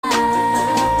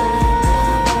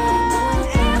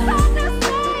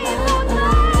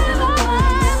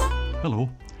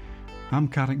I'm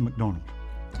Carrick MacDonald,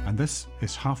 and this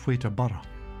is Halfway to Burgh,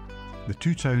 the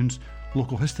Two Towns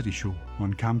local history show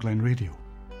on Camglen Radio.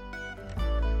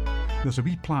 There's a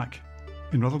wee plaque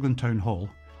in Rutherglen Town Hall,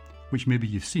 which maybe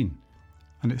you've seen,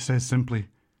 and it says simply,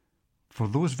 "For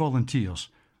those volunteers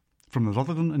from the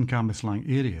Rutherglen and Cambuslang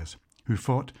areas who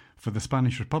fought for the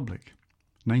Spanish Republic,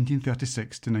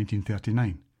 1936 to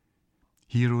 1939.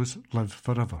 Heroes live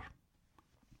forever."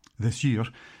 This year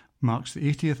marks the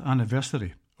 80th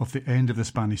anniversary of the end of the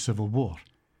Spanish Civil War,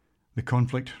 the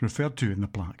conflict referred to in the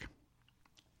plaque.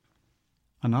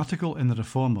 An article in the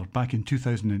Reformer back in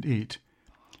 2008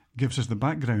 gives us the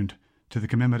background to the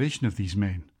commemoration of these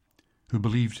men, who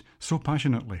believed so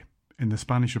passionately in the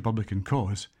Spanish Republican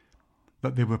cause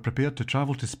that they were prepared to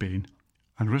travel to Spain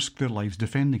and risk their lives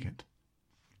defending it.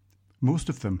 Most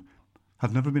of them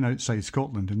had never been outside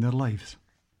Scotland in their lives.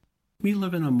 We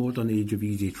live in a modern age of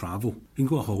easy travel. You can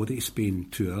go on holiday to Spain,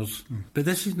 2 hours. But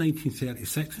this is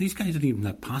 1936. These guys didn't even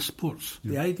have passports.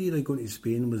 The idea of going to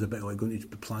Spain was a bit like going to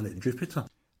the planet Jupiter.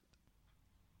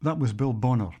 That was Bill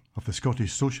Bonner of the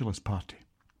Scottish Socialist Party.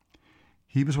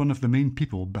 He was one of the main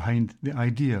people behind the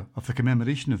idea of the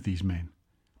commemoration of these men.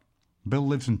 Bill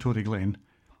lives in Toryglen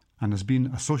and has been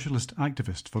a socialist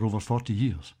activist for over 40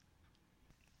 years.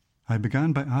 I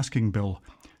began by asking Bill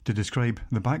to describe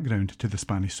the background to the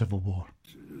Spanish Civil War.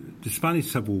 The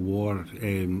Spanish Civil War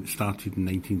started in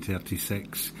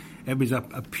 1936. It was a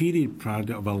period prior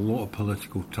of a lot of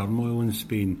political turmoil in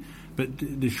Spain. But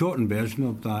the shortened version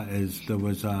of that is there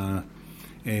was an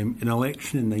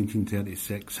election in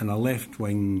 1936 and a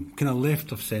left-wing, kind of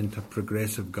left-of-centre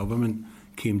progressive government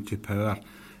came to power,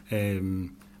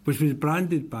 which was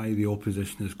branded by the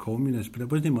opposition as communist, but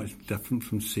it wasn't much different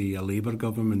from, say, a Labour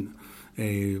government,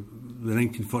 the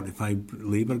 1945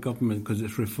 Labour government, because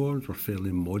its reforms were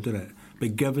fairly moderate,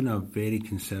 but given a very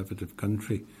conservative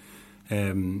country,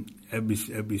 it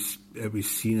was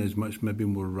seen as much maybe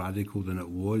more radical than it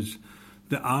was.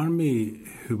 The army,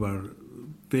 who were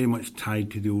very much tied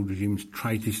to the old regimes,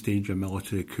 tried to stage a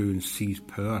military coup and seize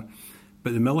power.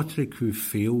 But the military coup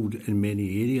failed in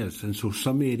many areas, and so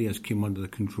some areas came under the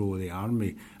control of the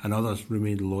army and others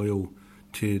remained loyal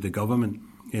to the government,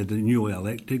 the newly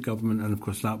elected government, and of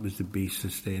course that was the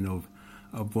basis then of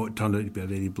what turned out to be a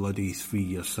very bloody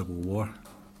 3-year civil war.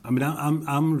 I mean,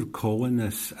 I'm recalling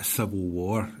this a civil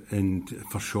war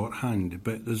for shorthand,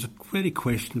 but there's a very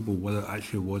questionable whether it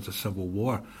actually was a civil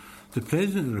war. The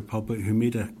President of the Republic, who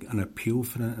made an appeal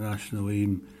for international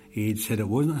aid, said it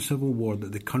wasn't a civil war,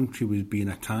 that the country was being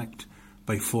attacked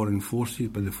by foreign forces,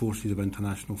 by the forces of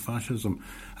international fascism.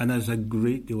 And there's a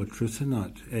great deal of truth in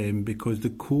that, because the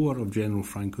core of General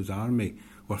Franco's army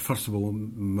were, first of all,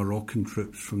 Moroccan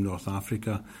troops from North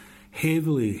Africa,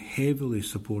 heavily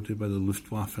supported by the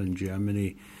Luftwaffe in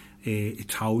Germany,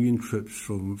 Italian troops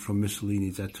from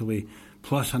Mussolini's Italy,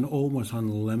 plus an almost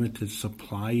unlimited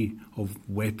supply of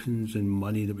weapons and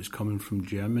money that was coming from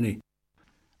Germany.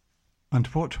 And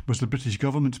what was the British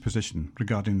government's position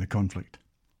regarding the conflict?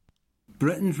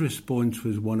 Britain's response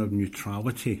was one of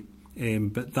neutrality,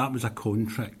 but that was a con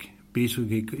trick.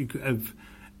 Basically,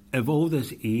 if all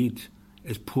this aid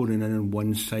is pouring in on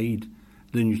one side,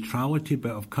 the neutrality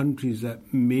bit of countries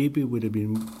that maybe would have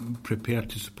been prepared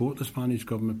to support the Spanish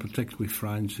government, particularly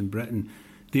France and Britain,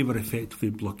 they were effectively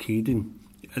blockading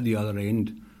at the other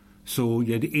end. So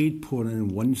you had aid pouring in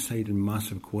one side in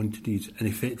massive quantities and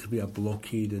effectively a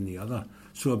blockade in the other.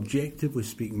 So objectively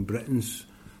speaking, Britain's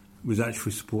was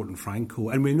actually supporting Franco.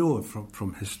 And we know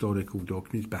from historical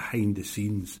documents behind the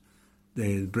scenes,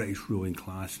 the British ruling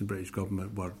class and the British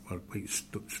government were quite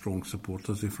strong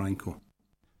supporters of Franco.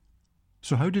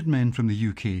 So how did men from the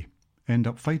UK end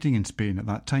up fighting in Spain at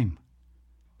that time?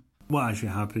 What actually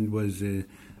happened was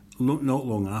not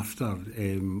long after,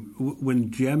 when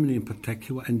Germany in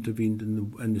particular intervened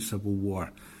in the Civil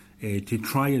War to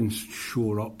try and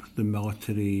shore up the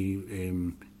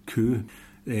military coup,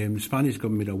 the Spanish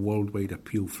government made a worldwide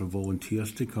appeal for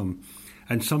volunteers to come,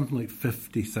 and something like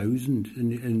 50,000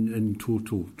 in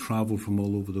total travelled from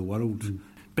all over the world.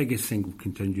 Biggest single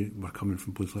contingent were coming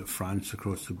from places like France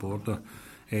across the border,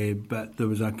 but there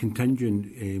was a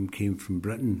contingent came from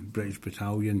Britain, British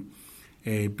battalion.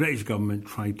 British government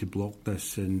tried to block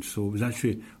this, and so it was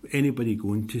actually anybody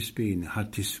going to Spain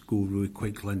had to go really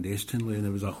quite clandestinely, and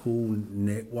there was a whole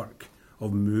network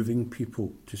of moving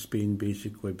people to Spain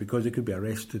basically because they could be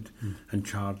arrested and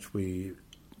charged with,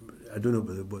 I don't know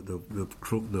what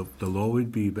the law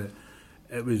would be, but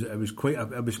it was quite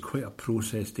a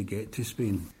process to get to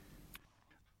Spain.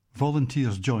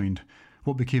 Volunteers joined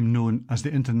what became known as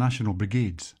the International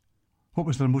Brigades. What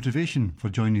was their motivation for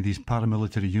joining these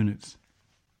paramilitary units?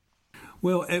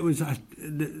 Well, it was at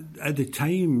the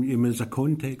time, there's a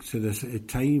context to this. At the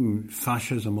time,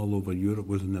 fascism all over Europe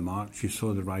was in the march. You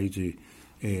saw the rise of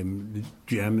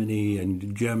Germany, and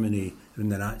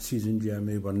the Nazis in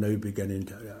Germany were now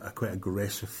beginning a quite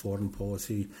aggressive foreign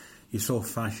policy. You saw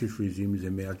fascist regimes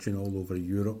emerging all over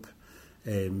Europe,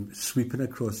 sweeping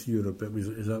across Europe. It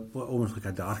was almost like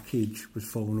a dark age was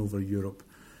falling over Europe.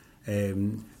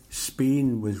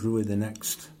 Spain was really the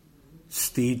next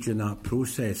stage in that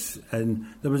process, and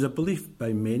there was a belief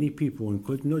by many people,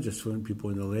 including not just certain people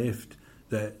on the left,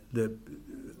 that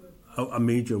a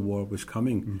major war was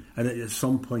coming, and at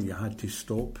some point you had to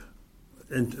stop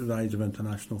the rise of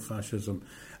international fascism.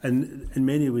 And in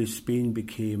many ways, Spain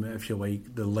became, if you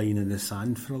like, the line in the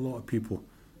sand for a lot of people.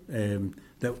 That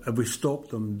if we stopped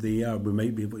them there, we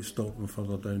might be able to stop them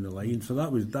further down the line. So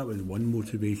that was one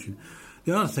motivation.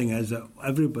 The other thing is that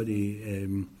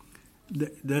everybody.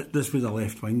 This was a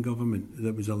left-wing government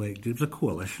that was elected. It was a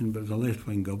coalition, but it was a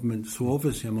left-wing government. So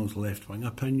obviously amongst left-wing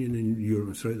opinion in Europe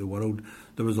and throughout the world,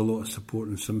 there was a lot of support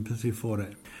and sympathy for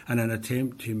it. And an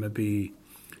attempt to maybe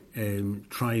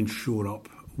try and shore up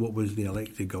what was the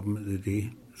elected government of the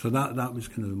day. So that was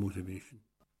kind of the motivation.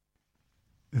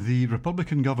 The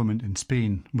Republican government in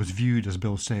Spain was viewed, as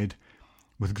Bill said,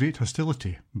 with great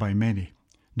hostility by many,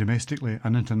 domestically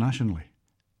and internationally.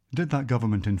 Did that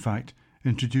government, in fact,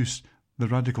 introduce the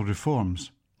radical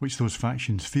reforms which those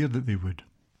factions feared that they would?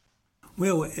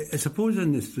 Well, I suppose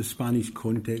in the Spanish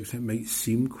context it might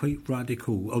seem quite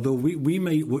radical, although we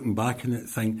might, looking back on it,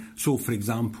 think, so for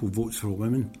example, votes for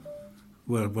women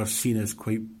were seen as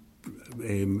quite,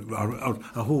 or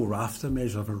a whole raft of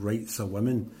measures for rights of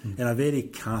women in a very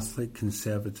Catholic,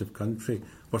 conservative country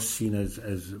were seen as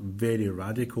very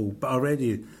radical, but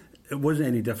already it wasn't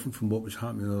any different from what was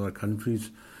happening in other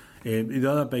countries. The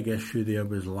other big issue there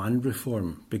was land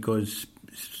reform, because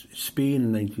Spain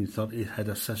in 1930 had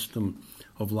a system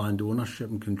of land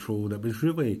ownership and control that was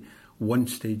really one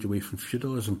stage away from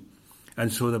feudalism.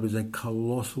 And so there was a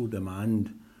colossal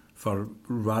demand for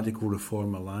radical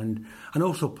reform of land and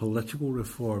also political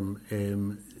reform.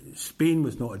 Spain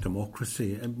was not a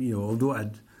democracy, and, although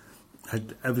it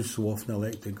had every so often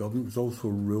elected government, it was also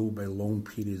ruled by long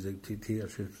periods of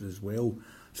dictatorships as well.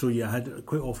 So you had,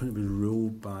 quite often it was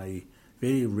ruled by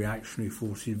very reactionary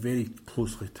forces, very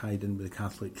closely tied in with the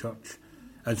Catholic Church.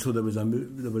 And so there was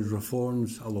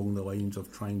reforms along the lines of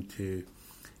trying to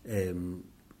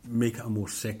make it a more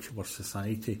secular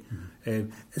society.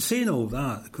 Saying all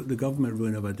that, the government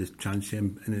really never had the chance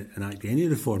to enact any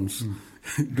reforms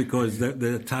because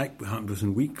the attack happened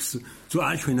within weeks. So it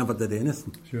actually never did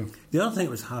anything. Sure. The other thing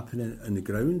that was happening on the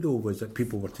ground, though, was that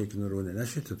people were taking their own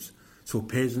initiatives. So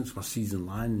peasants were seizing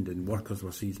land and workers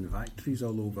were seizing factories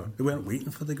all over. They weren't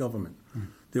waiting for the government.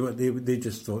 They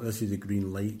just thought this is a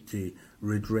green light to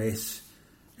redress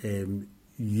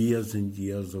years and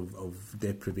years of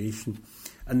deprivation.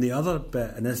 And the other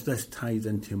bit, and this ties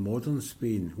into modern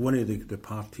Spain, one of the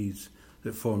parties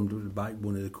that formed the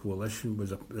backbone of the coalition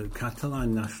was a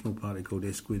Catalan national party called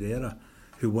Esquerra,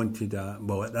 who wanted, at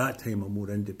that time, a more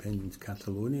independent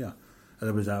Catalonia.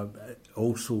 There was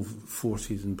also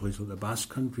forces in places like the Basque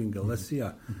Country and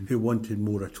Galicia who wanted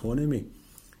more autonomy.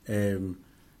 And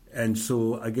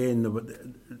so, again,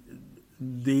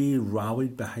 they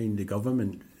rallied behind the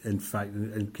government. In fact,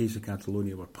 in case of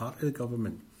Catalonia, were part of the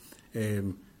government.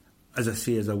 As I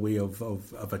say, as a way of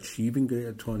achieving great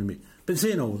autonomy. But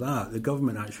saying all that, the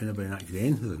government actually never enacted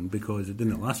anything because it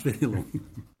didn't last very long.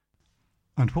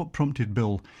 And what prompted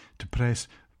Bill to press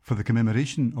for the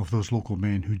commemoration of those local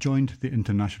men who joined the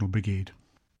International Brigade?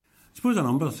 I suppose a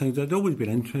number of things. I'd always been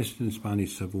interested in the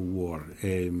Spanish Civil War.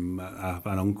 I have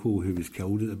an uncle who was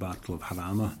killed at the Battle of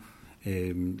Jarama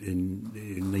in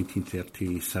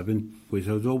 1937, which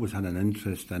I always had an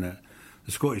interest in it.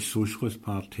 The Scottish Socialist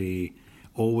Party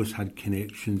always had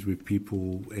connections with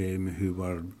people who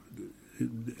were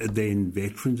then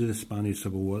veterans of the Spanish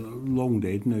Civil War, long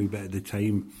dead now, but at the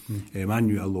time I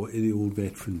knew a lot of the old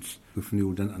veterans from the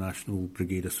old International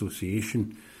Brigade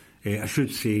Association. I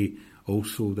should say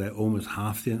also that almost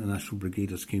half the International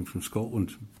Brigaders came from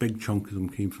Scotland. A big chunk of them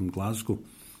came from Glasgow.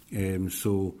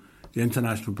 So the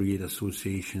International Brigade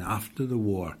Association after the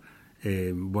war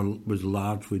was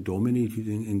largely dominated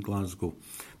in Glasgow.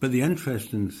 But the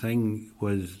interesting thing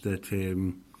was that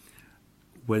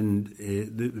when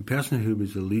the person who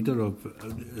was the leader of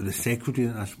the secretary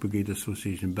of the National Brigade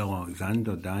Association, Bill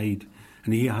Alexander, died,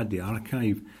 and he had the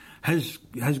archive. His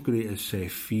greatest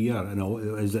fear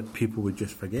is that people would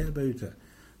just forget about it.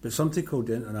 But something called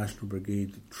the International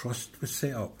Brigade Trust was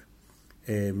set up.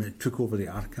 It took over the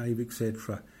archive,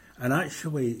 etc. And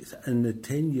actually, in the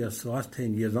last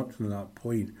 10 years up to that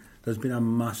point, there's been a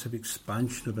massive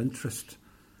expansion of interest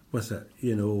with it,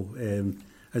 you know.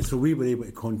 And so we were able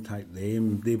to contact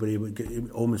them. They were able to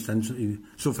get almost instantly.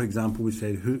 So, for example, we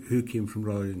said, who came from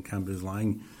Rutherglen and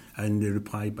Cambuslang? And they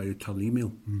replied by return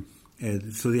email.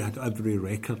 So they had every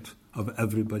record of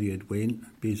everybody had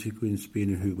went, basically, in Spain,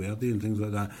 and who were they, and things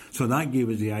like that. So that gave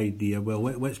us the idea, well,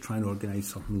 let's try and organise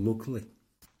something locally.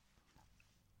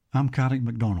 I'm Carrick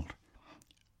MacDonald,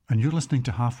 and you're listening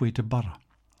to Halfway to Burgh,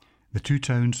 the Two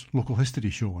Towns local history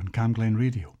show on Camglen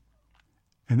Radio.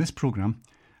 In this programme,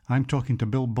 I'm talking to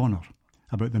Bill Bonner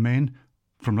about the men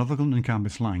from Rutherglen and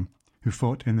Cambuslang who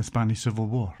fought in the Spanish Civil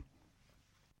War.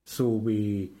 So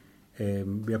we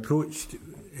approached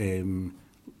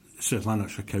South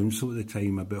Lanarkshire Council at the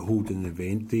time about holding the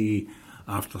event. They,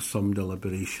 after some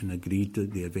deliberation, agreed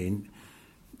that the event.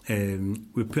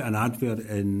 We put an advert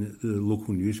in the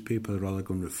local newspaper, the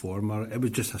Rutherglen Reformer. It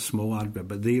was just a small advert,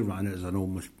 but they ran it as an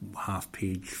almost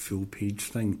half-page, full-page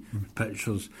thing,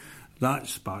 pictures. That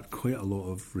sparked quite a lot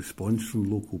of response from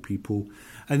local people.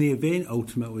 And the event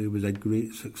ultimately was a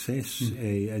great success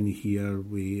in here.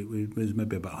 We was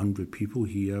maybe about 100 people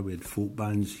here. We had folk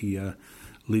bands here.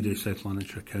 Leader of South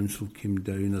Lanarkshire Council came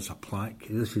down. There's a plaque.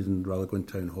 This is in Rutherglen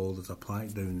Town Hall. There's a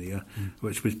plaque down there,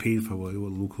 which was paid for by a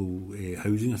local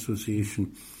housing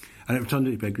association. And it turned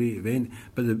out to be a great event.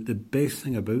 But the best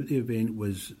thing about the event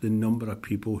was the number of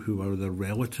people who were the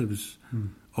relatives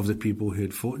of the people who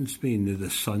had fought in Spain, the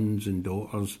sons and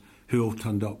daughters who all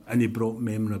turned up, and they brought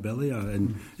memorabilia,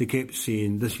 and they kept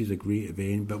saying, this is a great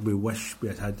event, but we wish we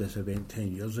had had this event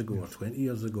 10 years ago or 20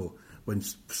 years ago when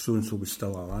so-and-so was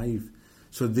still alive.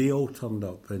 So they all turned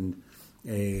up and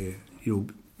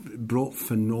brought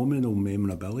phenomenal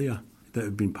memorabilia that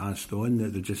had been passed on,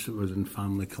 that it was in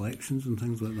family collections and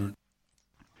things like that.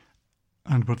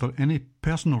 And were there any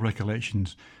personal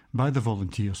recollections by the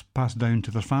volunteers passed down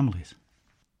to their families?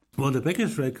 Well, the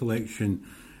biggest recollection,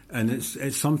 and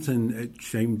it's something that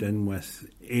chimed in with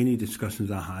any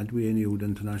discussions I had with any old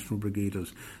international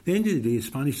brigaders. At the end of the day, the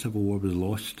Spanish Civil War was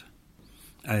lost,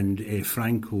 and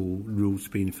Franco ruled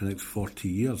Spain for the next 40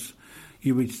 years.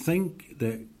 You would think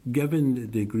that, given the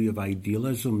degree of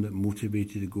idealism that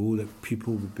motivated the goal, that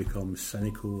people would become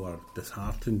cynical or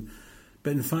disheartened.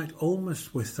 But in fact,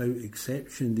 almost without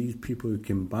exception, these people who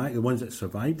came back, the ones that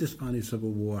survived the Spanish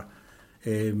Civil War,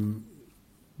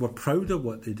 were proud of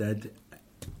what they did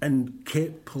and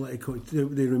kept political.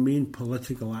 They remained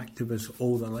political activists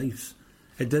all their lives.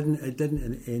 It didn't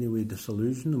in any way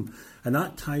disillusion them, and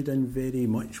that tied in very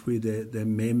much with the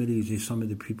memories of some of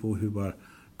the people who were,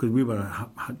 because we were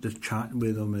just chatting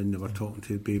with them, and they were talking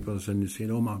to the papers, and they saying,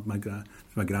 "Oh,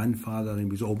 my grandfather, and he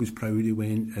was always proud he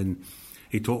went, and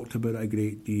he talked about it a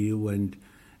great deal, and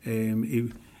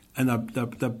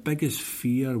their biggest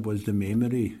fear was the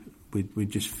memory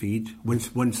would just fade once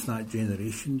that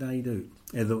generation died out.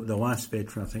 The last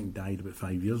veteran, I think, died about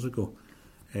 5 years ago,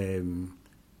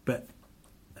 but.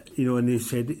 And they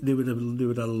said they would have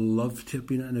loved to have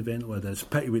been at an event like this.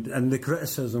 And the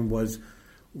criticism was,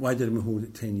 why didn't we hold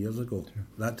it 10 years ago?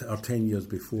 Or 10 years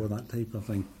before, that type of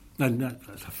thing. And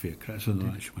that's a fair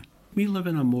criticism, actually. We live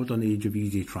in a modern age of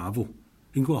easy travel.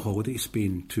 You can go on holiday to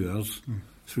Spain 2 hours,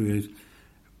 3 hours.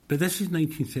 But this is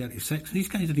 1936. These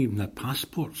guys didn't even have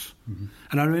passports.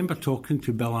 And I remember talking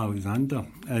to Bill Alexander,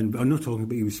 and I'm not talking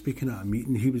about, he was speaking at a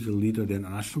meeting. He was the leader of the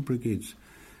International Brigades.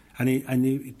 And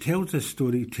he tells this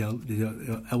story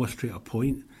to illustrate a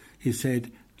point. He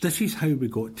said, this is how we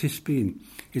got to Spain.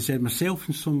 He said, myself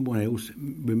and someone else,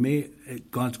 we met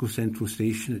at Glasgow Central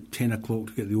Station at 10 o'clock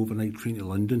to get the overnight train to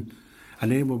London.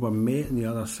 And then we were met on the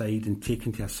other side and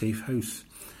taken to a safe house.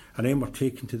 And then we're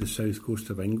taken to the south coast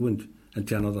of England and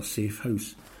to another safe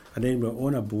house. And then we're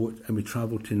on a boat and we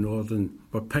travelled to northern,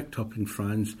 we're picked up in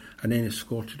France and then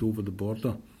escorted over the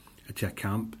border to a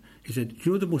camp. He said, do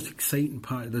you know the most exciting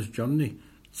part of this journey?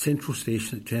 Central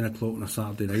Station at 10 o'clock on a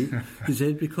Saturday night. He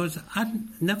said, because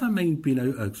I'd never been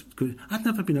out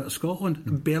of Scotland,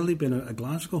 I'd barely been out of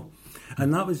Glasgow.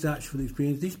 And that was the actual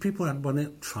experience. These people were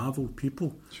not travelled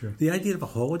people. Sure. The idea of a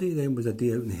holiday then was a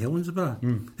day out in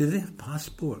Helensburgh. They didn't have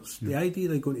passports. The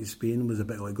idea of going to Spain was a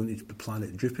bit like going to the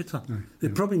planet Jupiter. They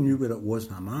probably knew where it was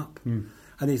on a map.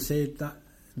 And he said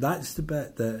that's the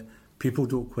bit that people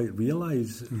don't quite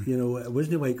realise. It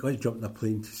wasn't like, let's jump in a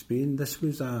plane to Spain. This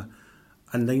was a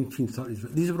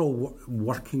 1930s. These were all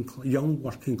young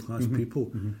working class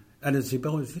people. And as he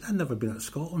said, I'd never been out of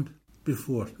Scotland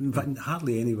before. In fact,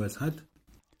 hardly any of us had.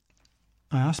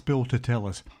 I asked Bill to tell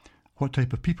us what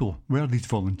type of people were these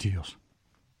volunteers.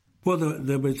 Well,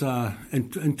 there was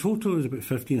in total, it was about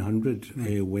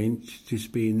 1,500 went to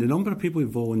Spain. The number of people who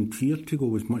volunteered to go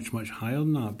was much, much higher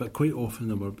than that, but quite often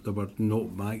they were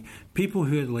knocked back. People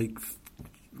who had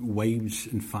wives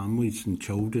and families and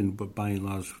children, but by and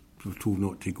large were told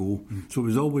not to go. So it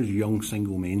was always young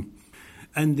single men.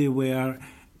 And they were,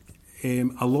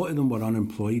 a lot of them were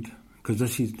unemployed, because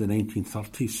this is the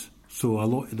 1930s. So a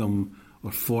lot of them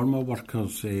were former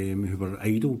workers who were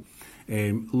idle.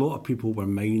 A lot of people were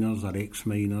miners or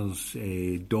ex-miners,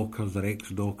 dockers or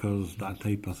ex-dockers, that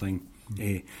type of thing.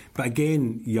 But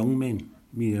again, young men.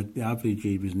 The average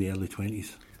age was in the early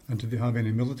 20s. And did they have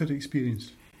any military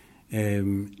experience?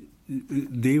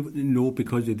 No,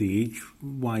 because of the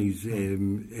age-wise.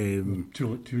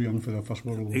 Too young for their First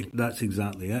World War. That's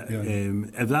exactly it. Yeah.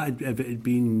 If it had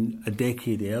been a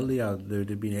decade earlier, there would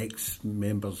have been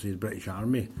ex-members of the British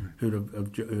Army who would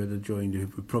have joined, who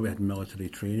probably had military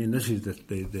training. This is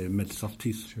the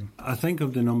mid-30s. Sure. I think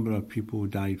of the number of people who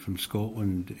died from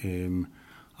Scotland,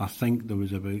 I think there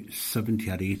was about 70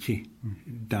 or 80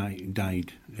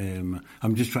 died.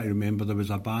 I'm just trying to remember, there was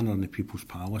a banner in the People's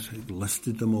Palace that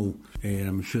listed them all.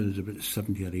 I'm sure there's about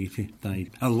 70 or 80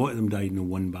 died. A lot of them died in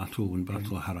one battle of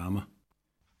Jarama.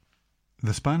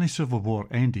 The Spanish Civil War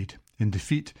ended in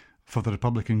defeat for the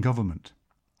Republican government.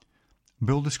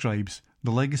 Bill describes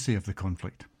the legacy of the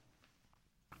conflict.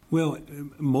 Well,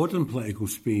 modern political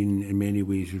Spain in many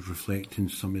ways is reflecting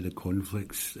some of the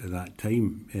conflicts at that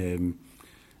time.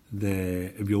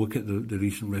 If you look at the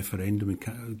recent referendum,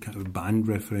 banned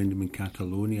referendum in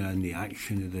Catalonia, and the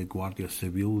action of the Guardia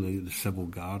Civil, the Civil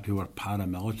Guard, who were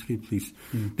paramilitary police,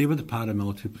 they were the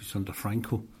paramilitary police under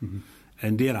Franco.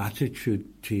 And their attitude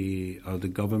or the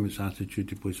government's attitude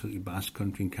to places like the Basque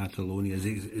Country and Catalonia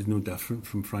is no different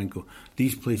from Franco.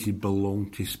 These places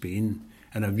belong to Spain.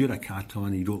 And if you're a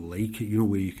Catalan and you don't like it, you know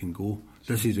where you can go.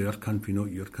 This is our country,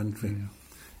 not your country.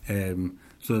 Yeah.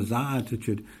 So there's that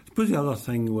attitude. I suppose the other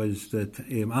thing was that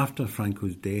after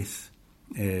Franco's death,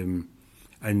 and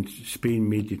Spain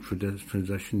made the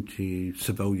transition to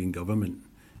civilian government,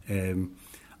 I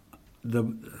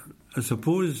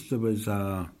suppose there was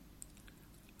and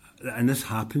this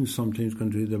happens sometimes,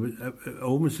 there was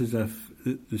almost as if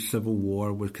the Civil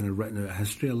War was kind of written out of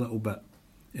history a little bit.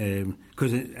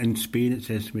 Because in Spain it's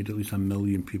estimated at least 1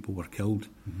 million people were killed.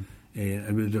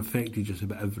 It would have affected just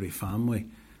about every family.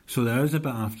 So there is a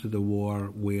bit after the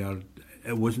war where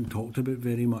it wasn't talked about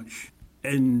very much.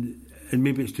 And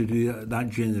maybe it's to do that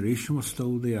generation was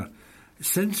still there.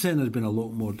 Since then there's been a lot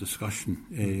more discussion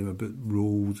about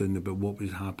roles and about what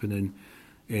was happening.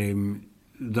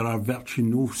 There are virtually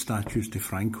no statues to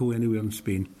Franco anywhere in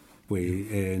Spain.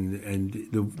 And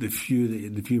the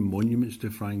few monuments to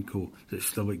Franco that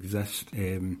still exist,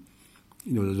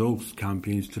 there's all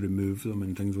campaigns to remove them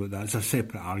and things like that. It's a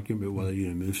separate argument about whether you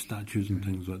remove statues and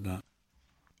things like that.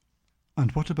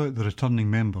 And what about the returning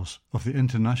members of the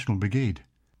International Brigade?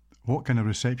 What kind of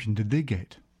reception did they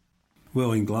get?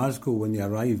 Well, in Glasgow, when they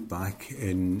arrived back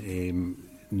in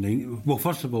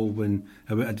first of all, when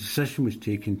a decision was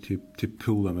taken to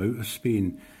pull them out of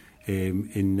Spain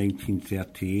in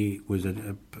 1938,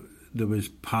 there was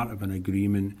part of an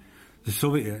agreement. The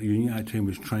Soviet Union at the time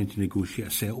was trying to negotiate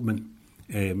a settlement,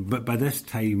 but by this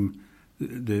time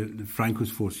the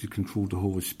Franco's forces controlled the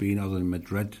whole of Spain other than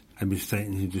Madrid, and was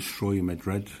threatening to destroy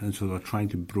Madrid, and so they were trying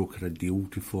to broker a deal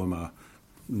to form a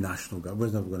national government. It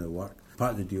was never going to work.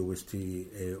 Part of the deal was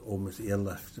to almost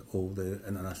airlift all the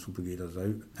international brigaders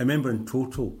out. I remember in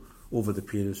total over the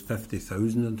period,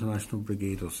 50,000 international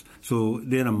brigaders. So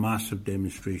they're a massive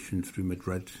demonstration through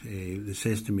Madrid. It's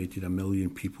estimated 1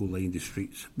 million people lined the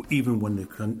streets, even when the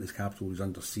capital was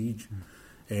under siege.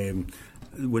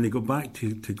 When they got back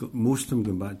most of them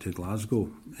going back to Glasgow,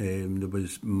 there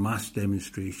was mass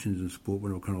demonstrations and support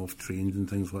when they were coming off trains and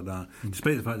things like that.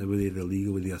 Despite the fact that they were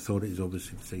illegal, the authorities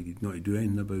obviously decided not to do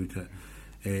anything about it.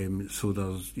 So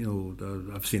there's,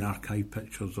 I've seen archive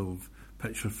pictures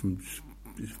from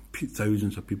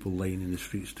thousands of people lining the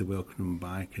streets to welcome them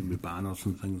back, and with banners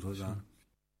and things like that.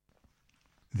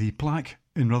 The plaque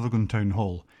in Rutherglen Town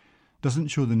Hall doesn't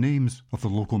show the names of the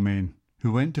local men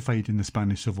who went to fight in the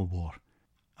Spanish Civil War.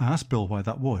 I asked Bill why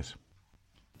that was.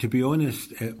 To be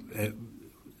honest,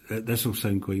 this will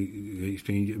sound quite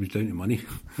strange. It was down to money.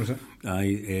 Was it?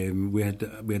 We had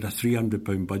a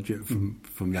 £300 budget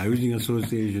from the Housing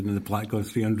Association, and the plaque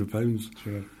cost £300.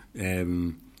 Sure.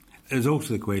 There's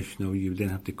also the question of you then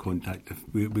have to contact.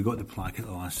 We got the plaque at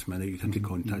the last minute. You'd have to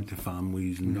contact the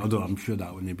families, and although I'm sure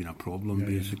that wouldn't have been a problem,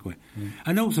 basically. Yeah.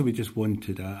 And also we just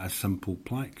wanted a simple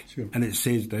plaque, and it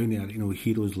says down there,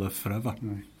 heroes live forever,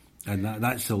 and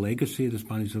that's the legacy of the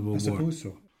Spanish Civil War. I suppose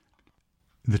so.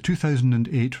 The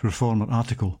 2008 Reformer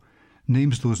article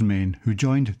names those men who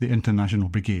joined the International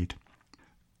Brigade,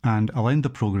 and I'll end the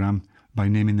programme by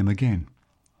naming them again.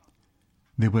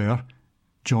 They were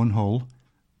John Hall,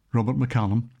 Robert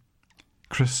McCallum,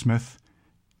 Chris Smith,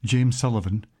 James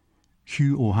Sullivan,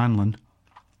 Hugh O'Hanlon,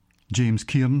 James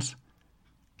Kearns,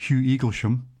 Hugh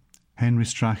Eaglesham, Henry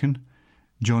Strachan,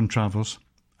 John Travers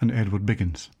and Edward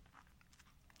Biggins.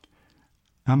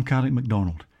 I'm Carrick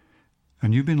MacDonald,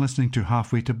 and you've been listening to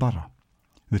Halfway to Burgh,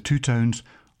 the Two Towns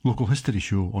local history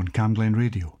show on Camglen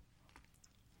Radio.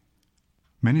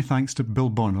 Many thanks to Bill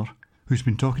Bonner, who's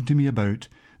been talking to me about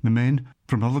the men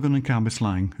from Rutherglen and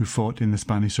Cambuslang who fought in the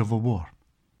Spanish Civil War.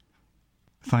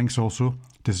 Thanks also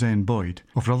to Zen Boyd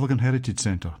of Rutherglen Heritage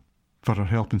Centre for her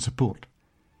help and support.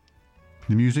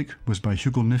 The music was by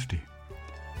Hugo Nifty.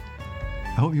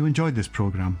 I hope you enjoyed this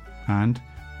programme and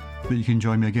that you can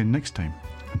join me again next time.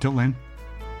 Until then,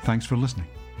 thanks for listening.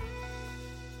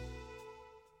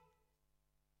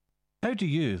 How do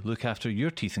you look after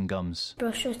your teeth and gums?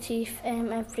 Brush your teeth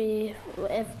every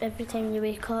time you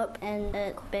wake up and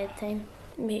at bedtime.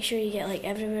 Make sure you get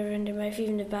everywhere around your mouth,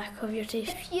 even the back of your teeth.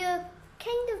 If you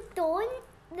kind of don't,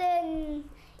 then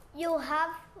you'll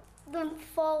have them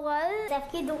fall out.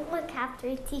 If you don't look after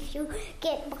your teeth, you'll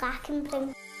get black and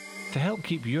brown. To help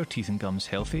keep your teeth and gums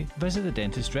healthy, visit the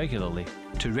dentist regularly.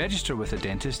 To register with a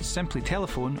dentist, simply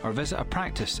telephone or visit a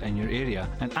practice in your area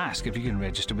and ask if you can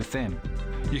register with them.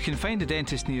 You can find a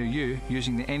dentist near you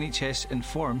using the NHS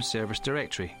Inform Service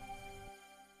Directory.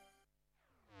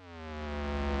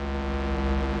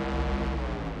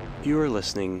 You are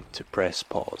listening to Press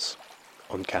Pause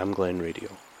on Camglen Radio.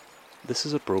 This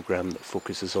is a programme that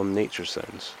focuses on nature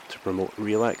sounds to promote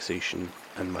relaxation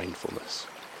and mindfulness.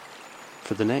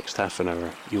 For the next half an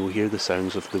hour, you will hear the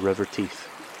sounds of the River Teith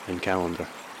in Callander.